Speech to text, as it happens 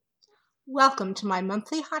Welcome to my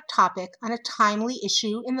monthly hot topic on a timely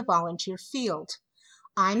issue in the volunteer field.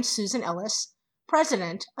 I'm Susan Ellis,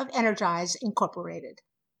 president of Energize Incorporated.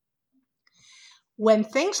 When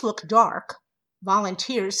things look dark,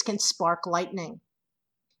 volunteers can spark lightning.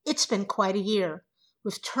 It's been quite a year,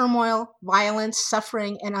 with turmoil, violence,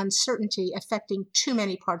 suffering, and uncertainty affecting too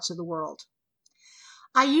many parts of the world.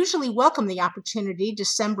 I usually welcome the opportunity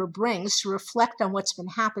December brings to reflect on what's been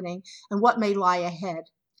happening and what may lie ahead.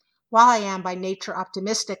 While I am by nature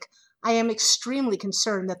optimistic, I am extremely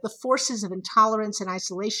concerned that the forces of intolerance and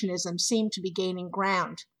isolationism seem to be gaining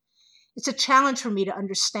ground. It's a challenge for me to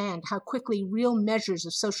understand how quickly real measures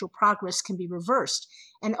of social progress can be reversed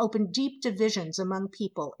and open deep divisions among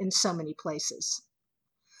people in so many places.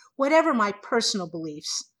 Whatever my personal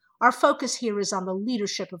beliefs, our focus here is on the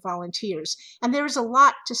leadership of volunteers, and there is a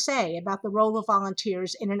lot to say about the role of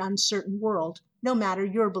volunteers in an uncertain world, no matter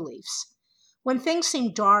your beliefs. When things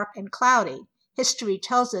seem dark and cloudy, history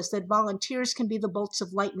tells us that volunteers can be the bolts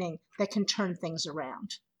of lightning that can turn things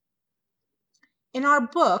around. In our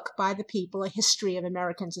book, By the People, A History of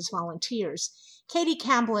Americans as Volunteers, Katie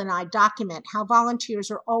Campbell and I document how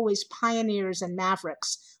volunteers are always pioneers and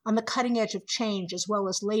mavericks on the cutting edge of change, as well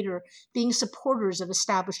as later being supporters of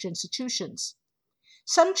established institutions.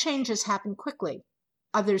 Some changes happen quickly,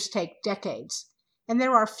 others take decades, and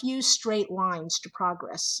there are few straight lines to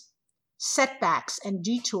progress. Setbacks and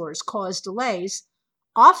detours cause delays,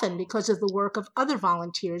 often because of the work of other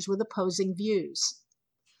volunteers with opposing views.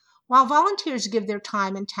 While volunteers give their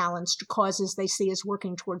time and talents to causes they see as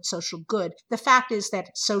working toward social good, the fact is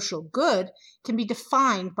that social good can be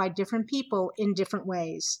defined by different people in different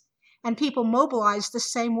ways, and people mobilize the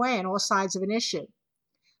same way on all sides of an issue.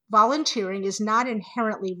 Volunteering is not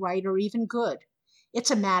inherently right or even good.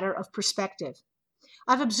 It's a matter of perspective.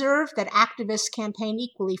 I've observed that activists campaign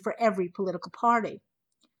equally for every political party.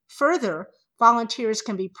 Further, volunteers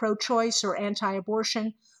can be pro-choice or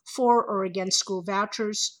anti-abortion, for or against school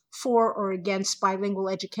vouchers, for or against bilingual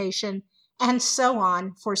education, and so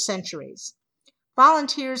on for centuries.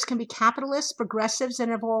 Volunteers can be capitalists, progressives,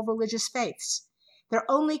 and of all religious faiths. Their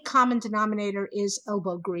only common denominator is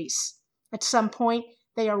elbow grease. At some point,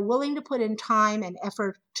 they are willing to put in time and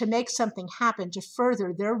effort to make something happen to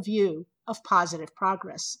further their view of positive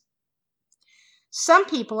progress. Some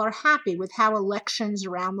people are happy with how elections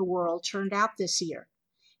around the world turned out this year.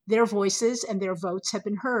 Their voices and their votes have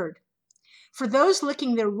been heard. For those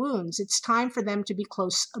licking their wounds, it's time for them to be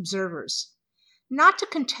close observers. Not to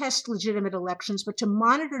contest legitimate elections, but to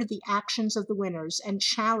monitor the actions of the winners and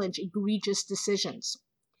challenge egregious decisions.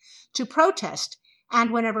 To protest,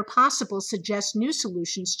 and whenever possible, suggest new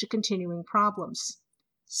solutions to continuing problems.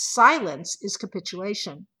 Silence is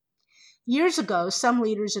capitulation. Years ago, some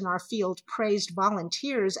leaders in our field praised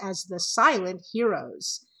volunteers as the silent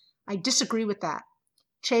heroes. I disagree with that.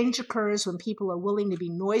 Change occurs when people are willing to be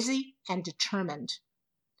noisy and determined.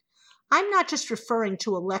 I'm not just referring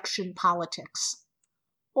to election politics.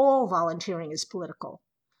 All volunteering is political.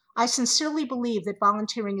 I sincerely believe that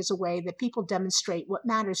volunteering is a way that people demonstrate what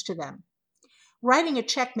matters to them. Writing a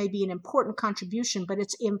check may be an important contribution, but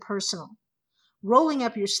it's impersonal. Rolling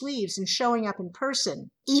up your sleeves and showing up in person,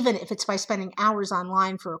 even if it's by spending hours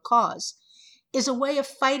online for a cause, is a way of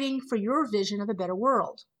fighting for your vision of a better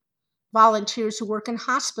world. Volunteers who work in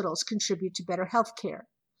hospitals contribute to better health care.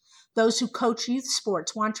 Those who coach youth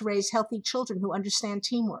sports want to raise healthy children who understand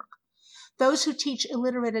teamwork. Those who teach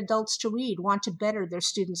illiterate adults to read want to better their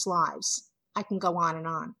students' lives. I can go on and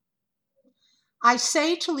on. I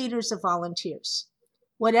say to leaders of volunteers,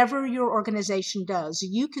 whatever your organization does,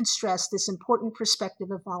 you can stress this important perspective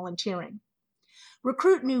of volunteering.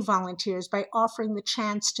 Recruit new volunteers by offering the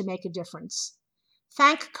chance to make a difference.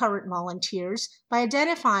 Thank current volunteers by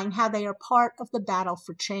identifying how they are part of the battle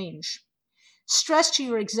for change. Stress to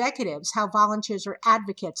your executives how volunteers are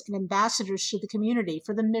advocates and ambassadors to the community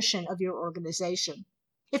for the mission of your organization.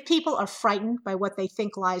 If people are frightened by what they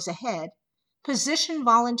think lies ahead, position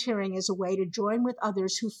volunteering as a way to join with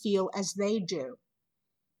others who feel as they do.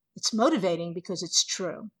 It's motivating because it's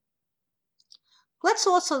true. Let's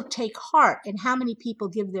also take heart in how many people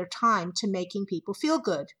give their time to making people feel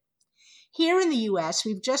good. Here in the U.S.,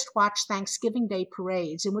 we've just watched Thanksgiving Day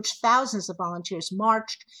parades in which thousands of volunteers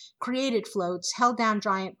marched, created floats, held down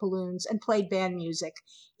giant balloons, and played band music,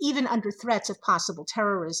 even under threats of possible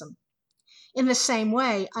terrorism. In the same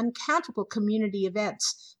way, uncountable community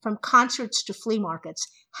events, from concerts to flea markets,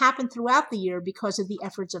 happen throughout the year because of the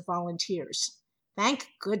efforts of volunteers. Thank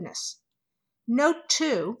goodness. Note,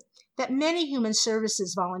 too, that many human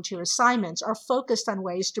services volunteer assignments are focused on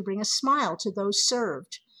ways to bring a smile to those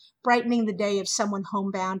served, brightening the day of someone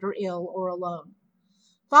homebound or ill or alone.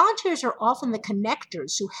 Volunteers are often the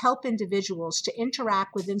connectors who help individuals to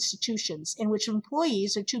interact with institutions in which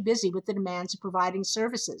employees are too busy with the demands of providing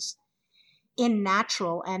services. In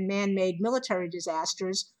natural and man-made military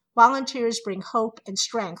disasters, volunteers bring hope and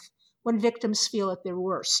strength when victims feel at their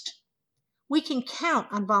worst. We can count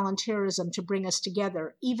on volunteerism to bring us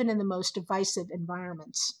together, even in the most divisive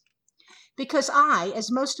environments. Because I, as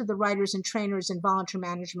most of the writers and trainers in volunteer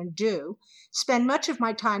management do, spend much of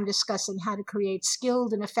my time discussing how to create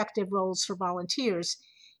skilled and effective roles for volunteers,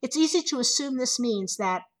 it's easy to assume this means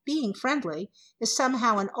that being friendly is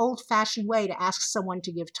somehow an old-fashioned way to ask someone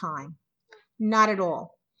to give time. Not at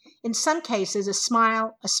all. In some cases, a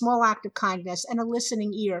smile, a small act of kindness, and a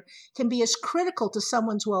listening ear can be as critical to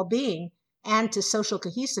someone's well-being and to social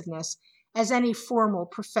cohesiveness as any formal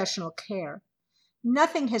professional care.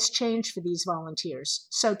 Nothing has changed for these volunteers,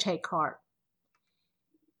 so take heart.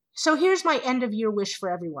 So here's my end-of-year wish for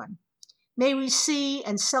everyone. May we see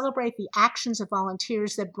and celebrate the actions of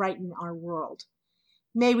volunteers that brighten our world.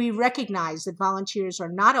 May we recognize that volunteers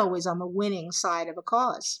are not always on the winning side of a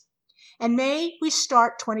cause. And may we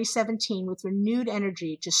start 2017 with renewed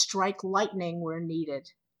energy to strike lightning where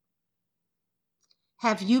needed.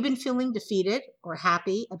 Have you been feeling defeated or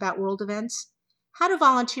happy about world events? How do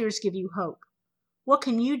volunteers give you hope? What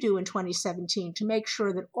can you do in 2017 to make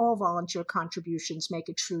sure that all volunteer contributions make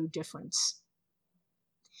a true difference?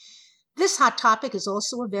 This hot topic is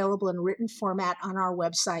also available in written format on our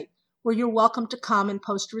website, where you're welcome to come and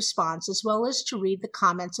post a response, as well as to read the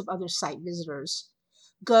comments of other site visitors.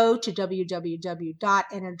 Go to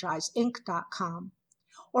www.energizeinc.com,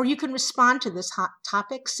 or you can respond to this hot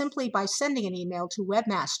topic simply by sending an email to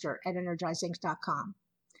webmaster@energizeinc.com.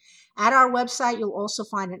 At our website, you'll also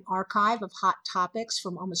find an archive of hot topics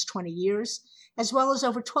from almost 20 years, as well as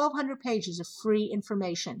over 1,200 pages of free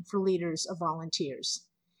information for leaders of volunteers.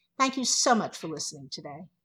 Thank you so much for listening today.